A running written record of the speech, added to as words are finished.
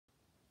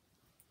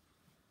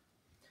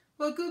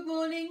Well, good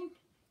morning.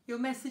 Your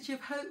message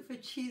of hope for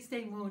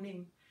Tuesday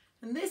morning.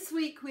 And this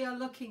week we are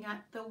looking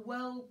at the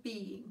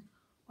well-being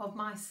of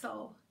my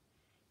soul.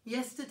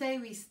 Yesterday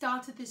we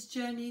started this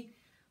journey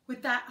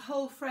with that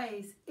whole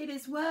phrase, it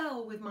is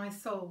well with my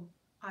soul,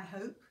 I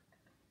hope.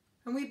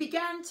 And we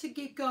began to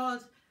give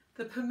God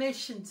the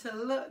permission to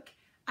look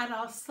at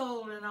our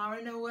soul and our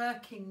inner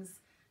workings.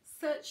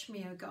 Search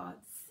me, O God,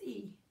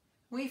 see.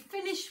 We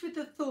finished with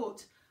the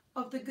thought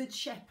of the Good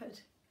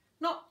Shepherd.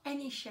 Not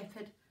any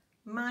shepherd,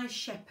 my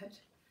shepherd.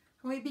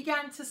 And we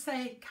began to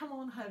say, come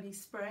on, Holy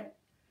Spirit.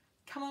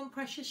 Come on,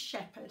 precious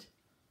shepherd.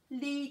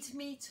 Lead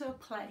me to a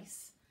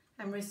place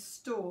and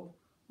restore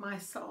my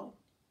soul.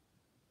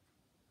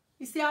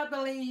 You see, I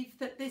believe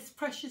that this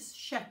precious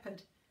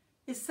shepherd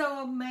is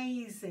so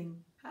amazing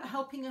at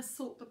helping us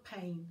sort the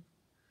pain,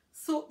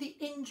 sort the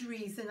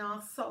injuries in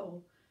our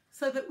soul,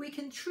 so that we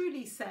can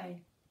truly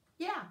say,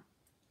 yeah,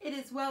 it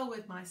is well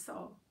with my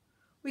soul.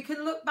 We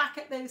can look back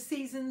at those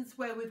seasons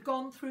where we've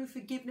gone through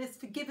forgiveness,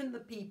 forgiven the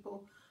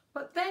people,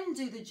 but then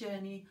do the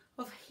journey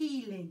of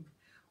healing,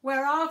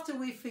 where after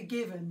we've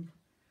forgiven,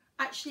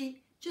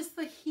 actually just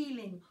the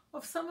healing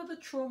of some of the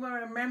trauma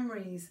and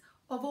memories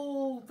of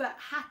all that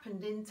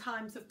happened in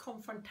times of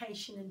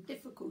confrontation and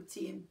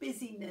difficulty and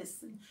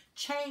busyness and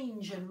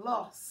change and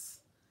loss.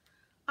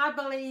 I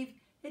believe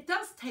it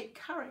does take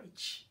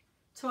courage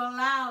to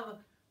allow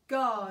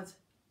God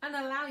and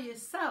allow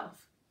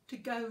yourself to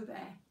go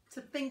there, to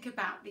think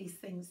about these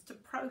things, to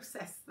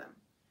process them.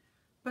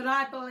 But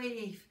I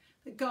believe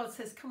that God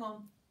says, come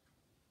on,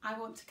 I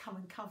want to come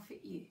and comfort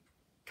you.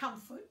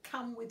 Comfort,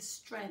 come with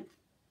strength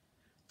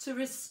to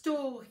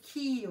restore,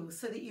 heal,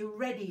 so that you're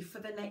ready for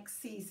the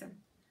next season.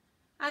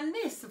 And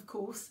this, of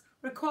course,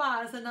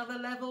 requires another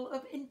level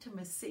of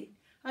intimacy,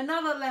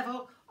 another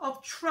level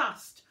of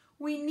trust.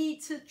 We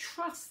need to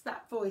trust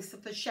that voice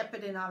of the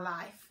shepherd in our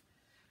life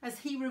as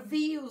he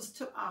reveals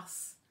to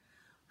us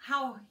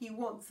how he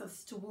wants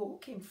us to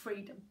walk in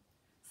freedom.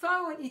 So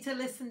I want you to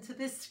listen to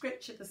this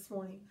scripture this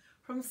morning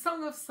from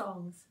Song of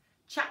Songs,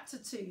 chapter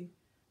 2,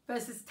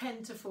 verses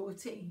 10 to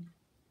 14.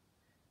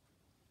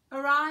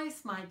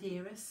 Arise, my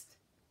dearest.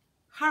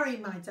 Hurry,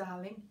 my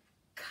darling.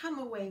 Come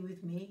away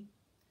with me.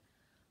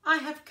 I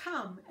have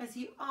come, as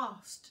you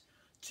asked,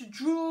 to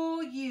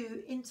draw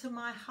you into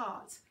my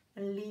heart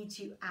and lead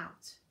you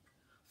out.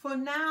 For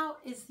now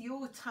is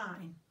your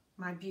time,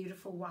 my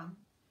beautiful one.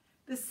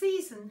 The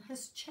season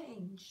has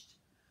changed.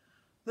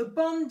 The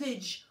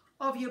bondage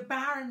of your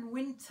barren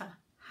winter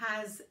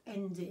has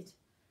ended,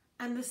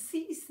 and the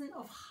season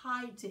of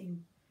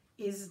hiding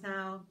is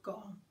now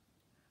gone.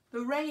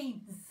 The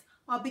rains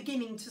are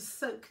beginning to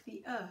soak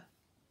the earth,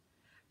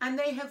 and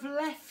they have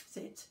left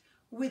it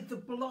with the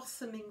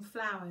blossoming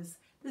flowers.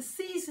 The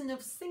season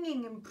of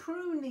singing and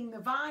pruning the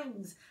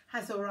vines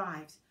has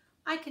arrived.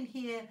 I can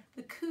hear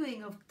the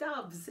cooing of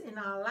doves in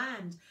our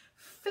land,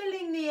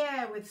 filling the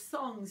air with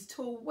songs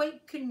to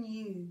awaken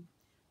you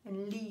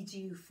and lead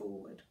you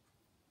forward.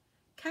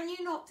 Can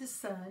you not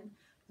discern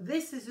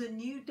this is a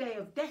new day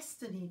of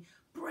destiny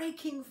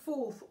breaking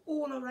forth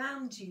all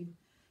around you?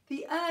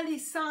 The early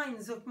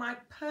signs of my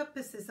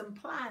purposes and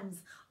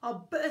plans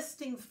are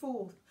bursting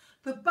forth.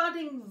 The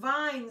budding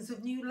vines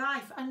of new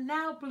life are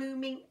now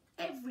blooming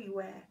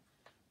everywhere.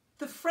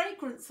 The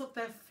fragrance of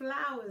their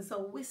flowers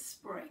are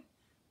whispering.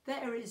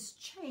 There is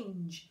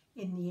change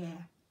in the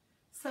air.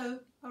 So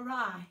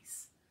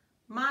arise,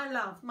 my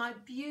love, my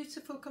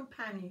beautiful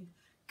companion.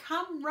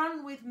 Come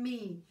run with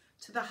me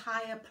to the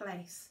higher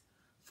place.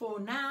 For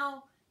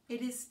now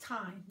it is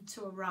time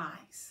to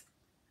arise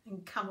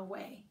and come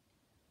away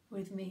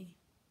with me.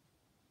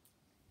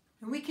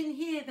 And we can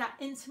hear that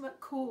intimate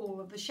call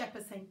of the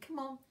shepherd saying, come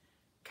on,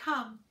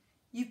 come.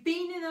 You've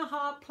been in a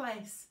hard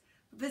place.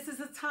 This is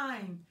a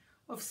time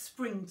of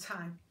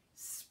springtime.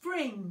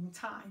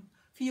 Springtime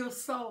for your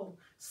soul.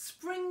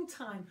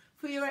 Springtime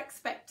for your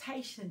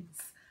expectations.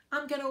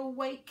 I'm going to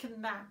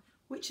awaken that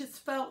which has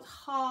felt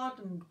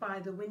hardened by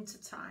the winter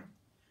time.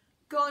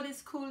 God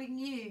is calling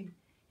you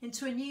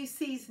into a new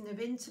season of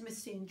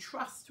intimacy and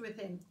trust with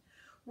him,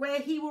 where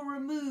he will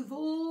remove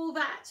all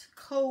that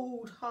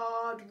cold,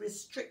 hard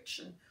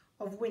restriction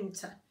of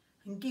winter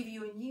and give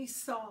you a new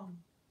song,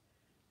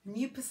 a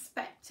new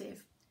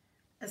perspective,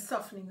 a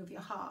softening of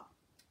your heart.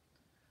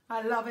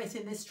 I love it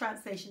in this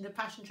translation, the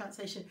Passion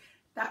Translation,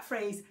 that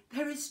phrase,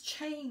 there is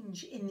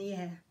change in the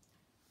air.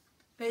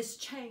 There's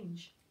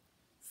change.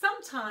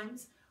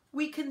 Sometimes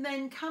we can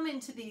then come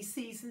into these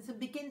seasons and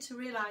begin to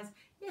realise,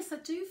 yes, I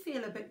do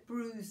feel a bit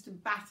bruised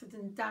and battered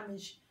and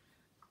damaged.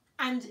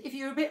 And if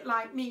you're a bit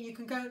like me, you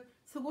can go,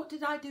 so what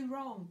did I do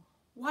wrong?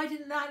 Why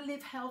didn't I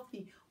live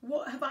healthy?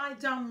 What have I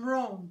done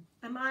wrong?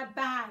 Am I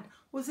bad?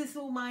 Was this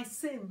all my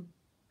sin?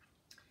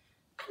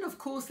 And of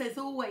course, there's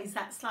always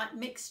that slight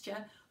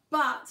mixture.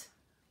 But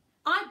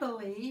I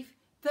believe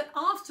that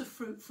after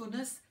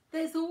fruitfulness,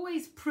 there's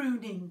always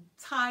pruning,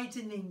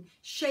 tidying,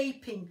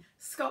 shaping,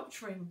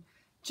 sculpturing.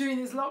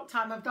 During this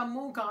lockdown, I've done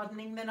more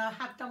gardening than I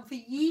have done for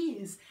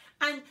years.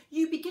 And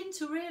you begin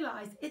to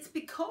realise it's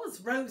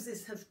because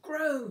roses have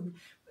grown,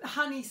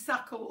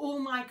 honeysuckle, all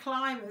my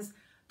climbers,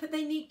 that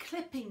they need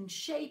clipping,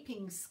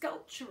 shaping,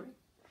 sculpturing.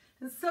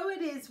 And so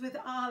it is with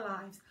our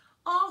lives.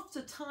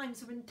 After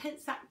times of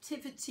intense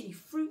activity,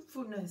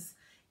 fruitfulness,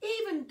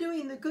 even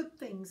doing the good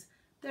things,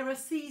 there are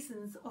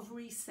seasons of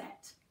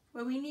reset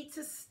where we need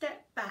to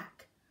step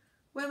back,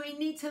 where we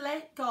need to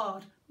let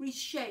God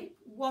reshape,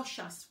 wash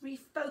us,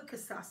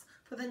 refocus us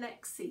for the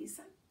next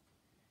season.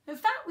 In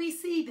fact, we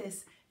see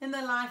this in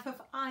the life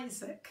of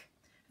Isaac.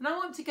 And I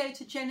want to go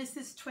to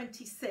Genesis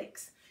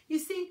 26. You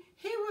see,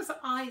 here was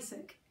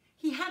Isaac.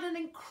 He had an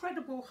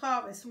incredible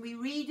harvest, and we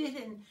read it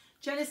in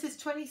Genesis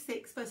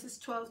 26 verses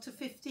 12 to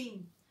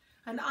 15.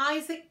 And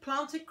Isaac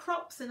planted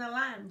crops in a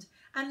land,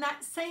 and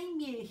that same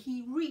year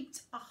he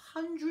reaped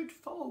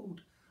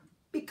 100-fold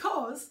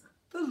because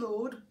the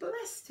Lord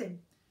blessed him.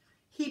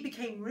 He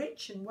became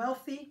rich and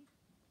wealthy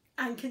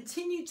and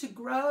continued to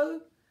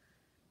grow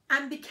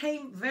and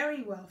became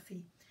very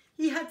wealthy.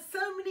 He had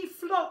so many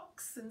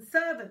flocks and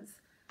servants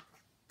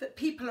that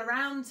people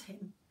around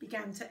him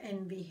began to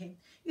envy him.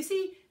 You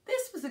see,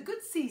 this was a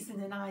good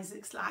season in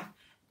Isaac's life.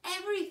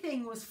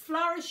 Everything was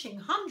flourishing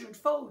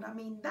 100-fold. I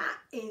mean, that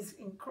is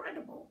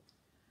incredible.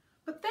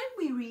 But then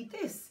we read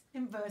this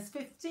in verse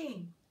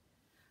 15.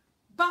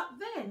 But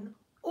then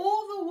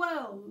all the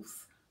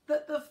wells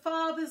that the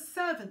father's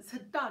servants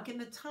had dug in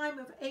the time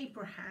of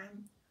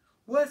Abraham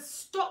were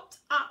stopped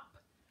up,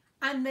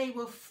 and they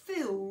were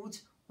filled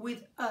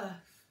with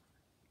earth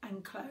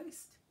and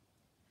closed.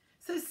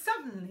 So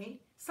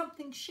suddenly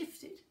something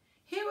shifted.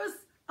 Here was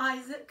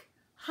Isaac,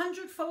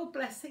 100-fold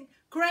blessing,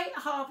 great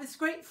harvest,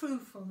 great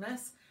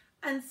fruitfulness,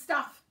 and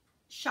stuff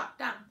shut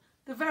down.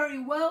 The very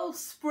well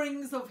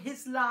springs of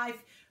his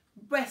life,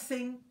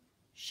 blessing,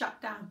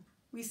 shut down.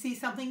 We see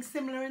something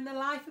similar in the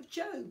life of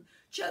Job.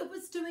 Job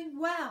was doing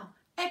well.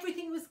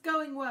 Everything was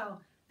going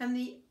well. And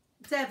the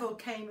devil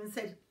came and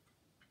said,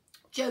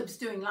 Job's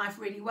doing life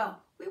really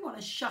well. We want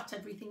to shut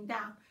everything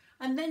down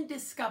and then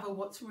discover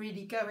what's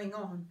really going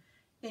on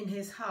in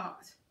his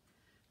heart.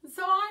 And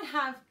so I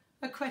have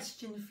a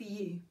question for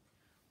you.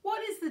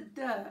 What is the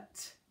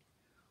dirt,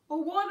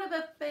 or what are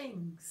the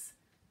things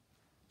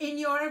in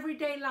your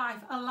everyday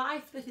life, a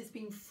life that has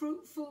been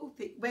fruitful,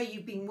 where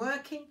you've been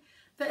working,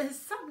 that has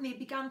suddenly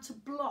begun to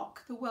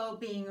block the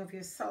well-being of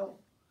your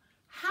soul?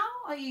 How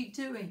are you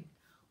doing?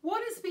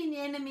 What has been the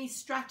enemy's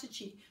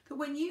strategy that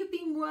when you've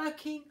been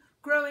working,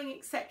 growing,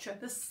 etc.,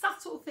 the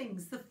subtle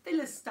things, the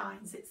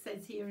Philistines, it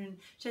says here in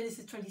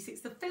Genesis 26,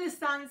 the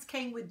Philistines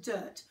came with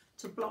dirt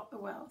to block the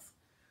wells.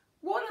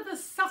 What are the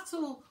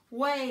subtle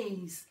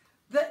ways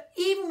that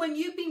even when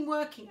you've been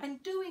working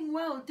and doing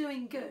well,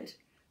 doing good,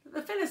 that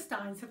the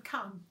Philistines have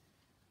come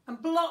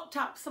and blocked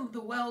up some of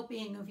the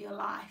well-being of your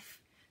life?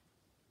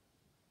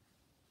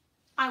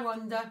 I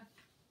wonder,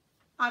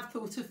 I've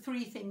thought of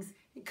 3 things.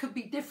 It could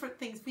be different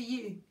things for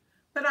you,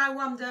 but I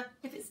wonder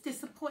if it's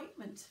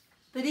disappointment,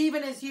 that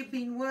even as you've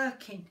been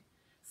working,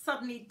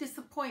 suddenly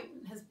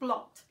disappointment has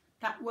blocked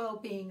that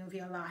well-being of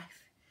your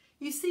life.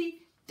 You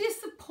see,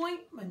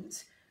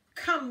 disappointment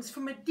comes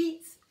from a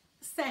deep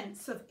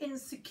sense of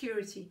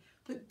insecurity,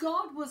 that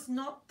God was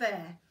not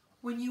there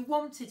when you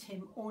wanted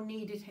him or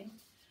needed him.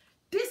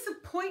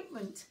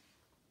 Disappointment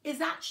is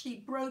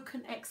actually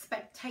broken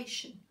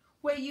expectation,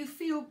 where you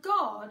feel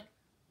God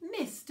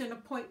missed an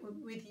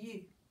appointment with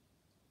you.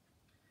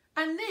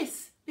 And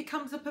this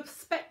becomes a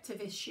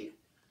perspective issue,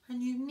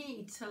 and you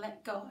need to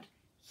let God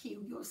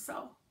heal your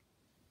soul.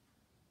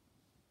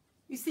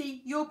 You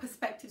see, your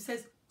perspective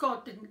says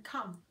God didn't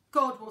come,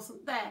 God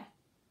wasn't there,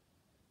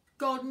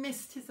 God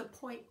missed his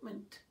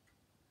appointment.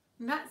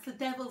 And that's the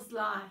devil's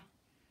lie.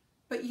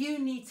 But you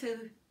need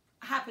to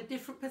have a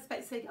different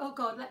perspective. Say, oh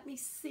God, let me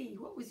see,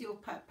 what was your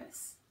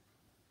purpose?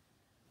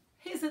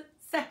 Here's a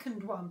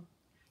second one,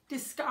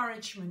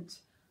 discouragement.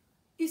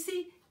 You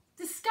see,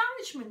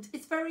 discouragement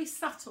is very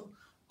subtle.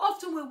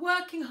 Often we're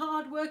working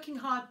hard,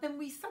 then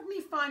we suddenly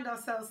find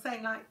ourselves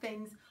saying like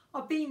things,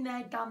 I've been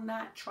there, done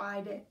that,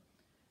 tried it,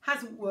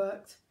 hasn't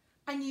worked.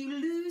 And you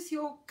lose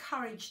your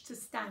courage to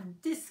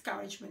stand.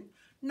 Discouragement.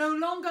 No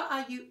longer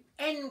are you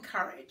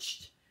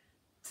encouraged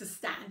to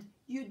stand.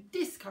 You're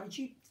discouraged.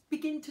 You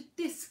begin to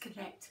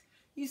disconnect.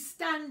 You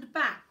stand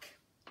back.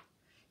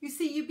 You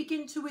see, you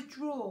begin to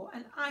withdraw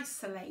and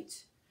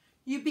isolate.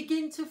 You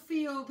begin to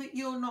feel that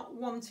you're not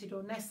wanted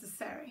or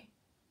necessary.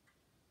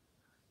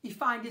 You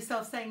find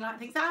yourself saying like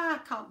things, I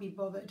can't be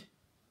bothered.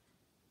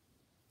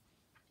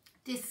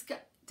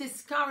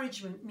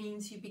 Discouragement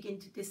means you begin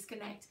to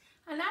disconnect.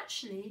 And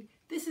actually,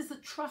 this is a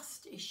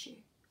trust issue.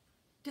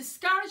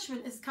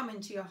 Discouragement has come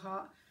into your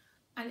heart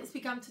and it's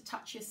begun to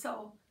touch your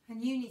soul.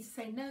 And you need to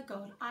say, no,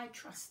 God, I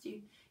trust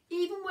you.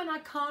 Even when I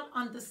can't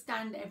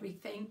understand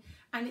everything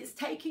and it's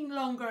taking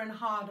longer and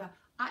harder,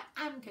 I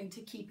am going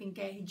to keep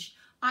engaged.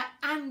 I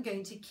am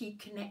going to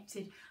keep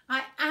connected.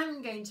 I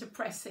am going to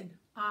press in.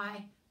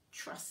 I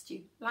trust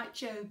you. Like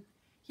Job,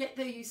 yet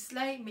though you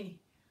slay me,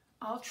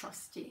 I'll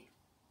trust you.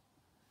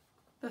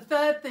 The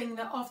third thing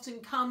that often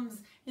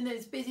comes in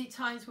those busy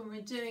times when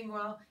we're doing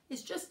well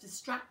is just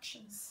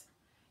distractions.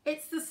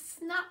 It's the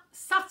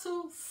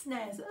subtle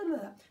snares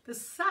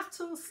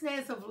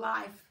of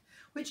life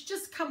which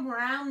just come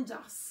round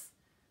us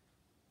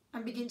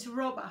and begin to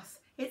rob us.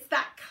 It's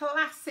that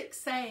classic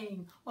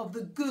saying of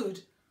the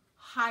good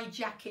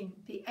hijacking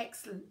the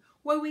excellent,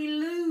 where we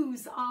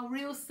lose our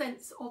real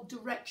sense of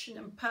direction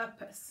and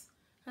purpose.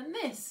 And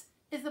this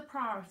is a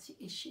priority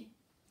issue.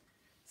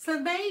 So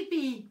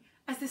maybe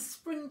as the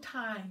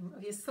springtime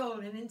of your soul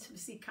and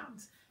intimacy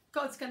comes,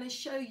 God's going to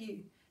show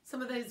you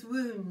some of those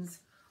wounds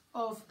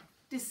of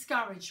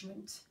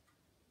discouragement,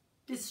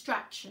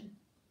 distraction,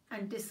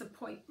 and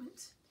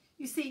disappointment.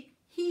 You see,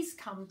 he's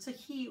come to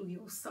heal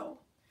your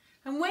soul.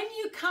 And when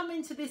you come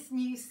into this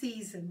new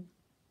season,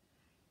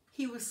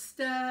 he will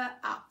stir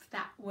up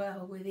that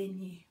well within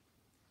you.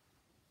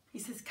 He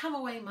says, come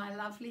away, my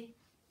lovely.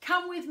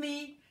 Come with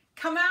me.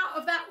 Come out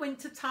of that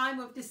winter time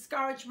of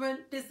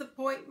discouragement,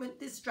 disappointment,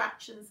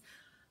 distractions.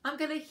 I'm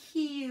going to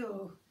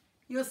heal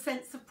your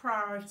sense of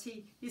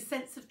priority, your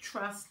sense of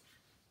trust,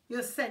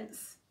 your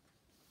sense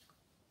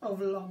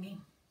of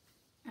longing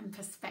and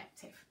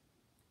perspective.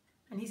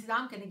 And he said,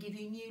 I'm going to give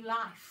you new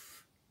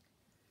life.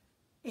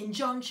 In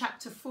John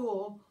chapter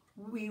 4,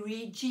 we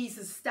read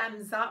Jesus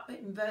stands up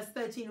in verse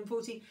 13 and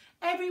 14.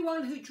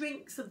 Everyone who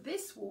drinks of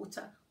this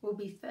water will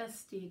be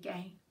thirsty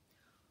again.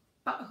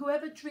 But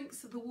whoever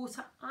drinks of the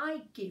water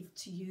I give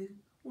to you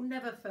will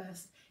never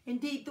thirst.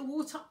 Indeed, the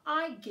water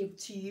I give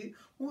to you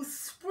will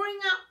spring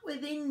up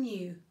within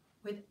you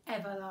with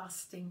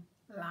everlasting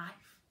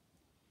life.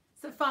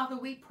 So, Father,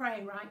 we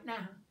pray right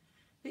now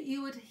that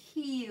you would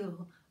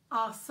heal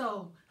our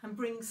soul and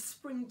bring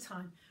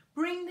springtime.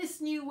 Bring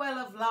this new well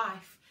of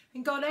life.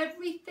 And God,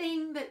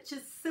 everything that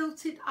just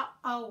silted up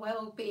our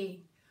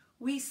well-being,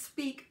 we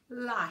speak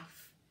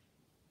life.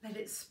 Let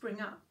it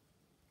spring up.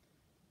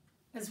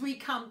 As we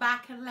come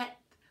back and let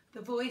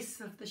the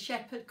voice of the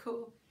shepherd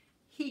call,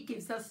 he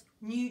gives us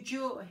new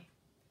joy.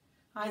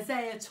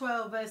 Isaiah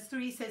 12 verse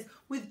 3 says,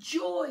 with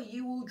joy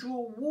you will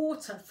draw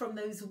water from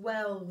those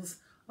wells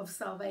of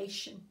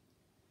salvation.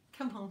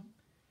 Come on.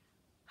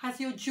 Has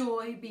your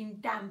joy been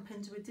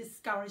dampened with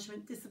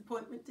discouragement,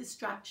 disappointment,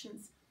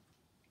 distractions?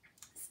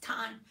 It's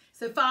time.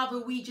 So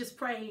Father, we just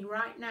pray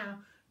right now,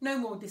 no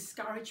more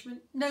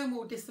discouragement, no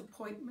more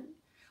disappointment.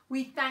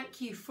 We thank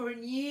you for a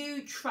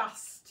new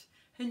trust,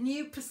 a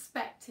new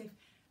perspective,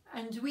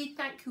 and we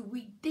thank you,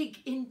 we dig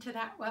into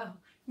that well.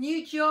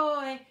 New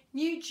joy,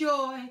 new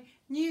joy,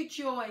 new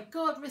joy.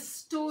 God,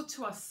 restore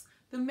to us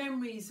the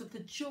memories of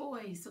the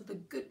joys of the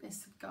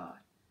goodness of God.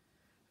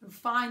 And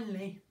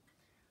finally,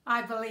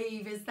 I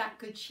believe as that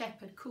good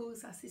shepherd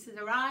calls us, he says,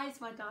 arise,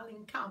 my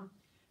darling, come.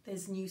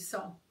 There's new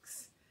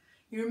songs.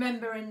 You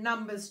remember in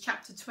Numbers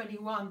chapter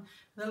 21,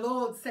 the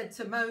Lord said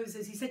to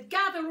Moses, he said,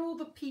 gather all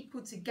the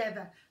people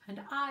together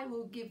and I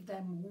will give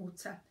them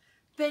water.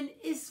 Then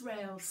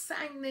Israel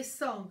sang this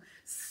song,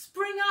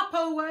 spring up,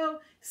 O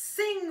well,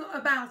 sing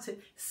about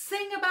it.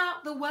 Sing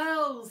about the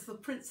wells the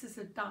princes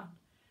had done.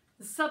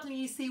 And suddenly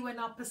you see when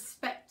our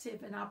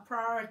perspective and our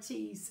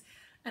priorities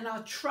and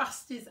our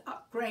trust is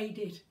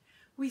upgraded,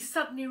 we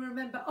suddenly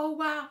remember, oh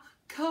wow,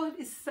 God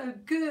is so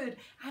good,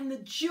 and the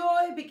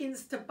joy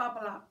begins to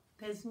bubble up.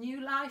 There's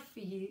new life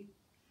for you.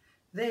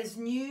 There's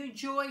new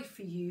joy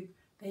for you.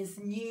 There's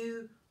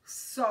new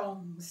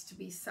songs to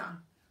be sung.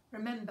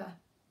 Remember,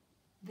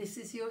 this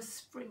is your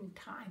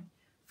springtime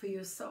for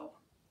your soul.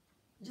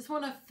 I just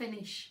want to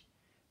finish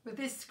with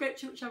this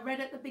scripture which I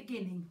read at the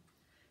beginning.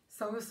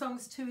 Song of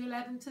Songs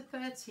 2:11 to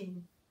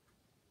 13.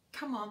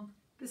 Come on,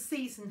 the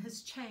season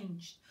has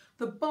changed.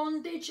 The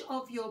bondage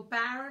of your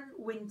barren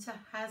winter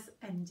has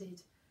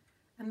ended,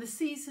 and the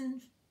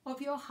season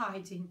of your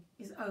hiding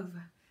is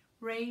over.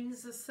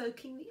 Rains are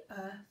soaking the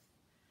earth.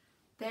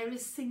 There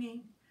is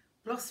singing,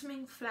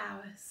 blossoming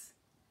flowers.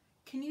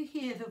 Can you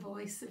hear the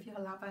voice of your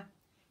lover?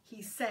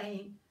 He's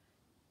saying,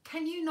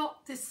 can you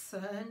not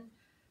discern?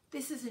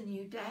 This is a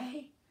new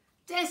day.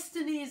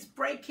 Destiny is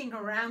breaking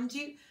around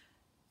you,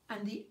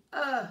 and the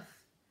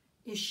earth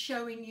is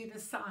showing you the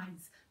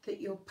signs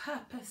that your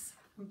purpose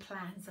and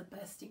plans are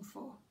bursting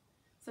forth.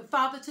 So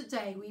Father,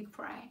 today we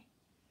pray.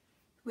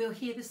 We'll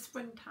hear the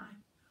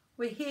springtime.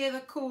 We'll hear the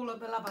call of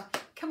the lover.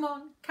 Come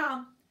on,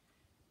 come.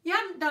 You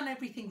haven't done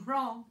everything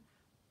wrong,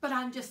 but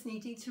I'm just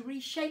needing to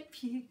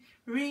reshape you,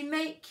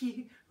 remake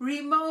you,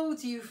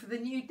 remold you for the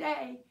new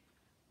day.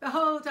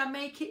 Behold, I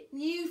make it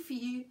new for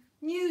you,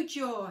 new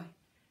joy,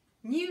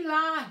 new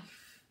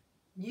life,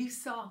 new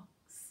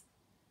songs.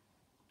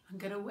 I'm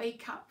going to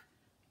wake up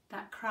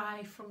that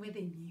cry from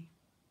within you.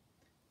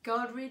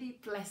 God really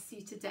bless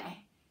you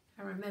today.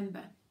 And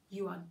remember,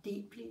 you are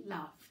deeply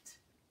loved.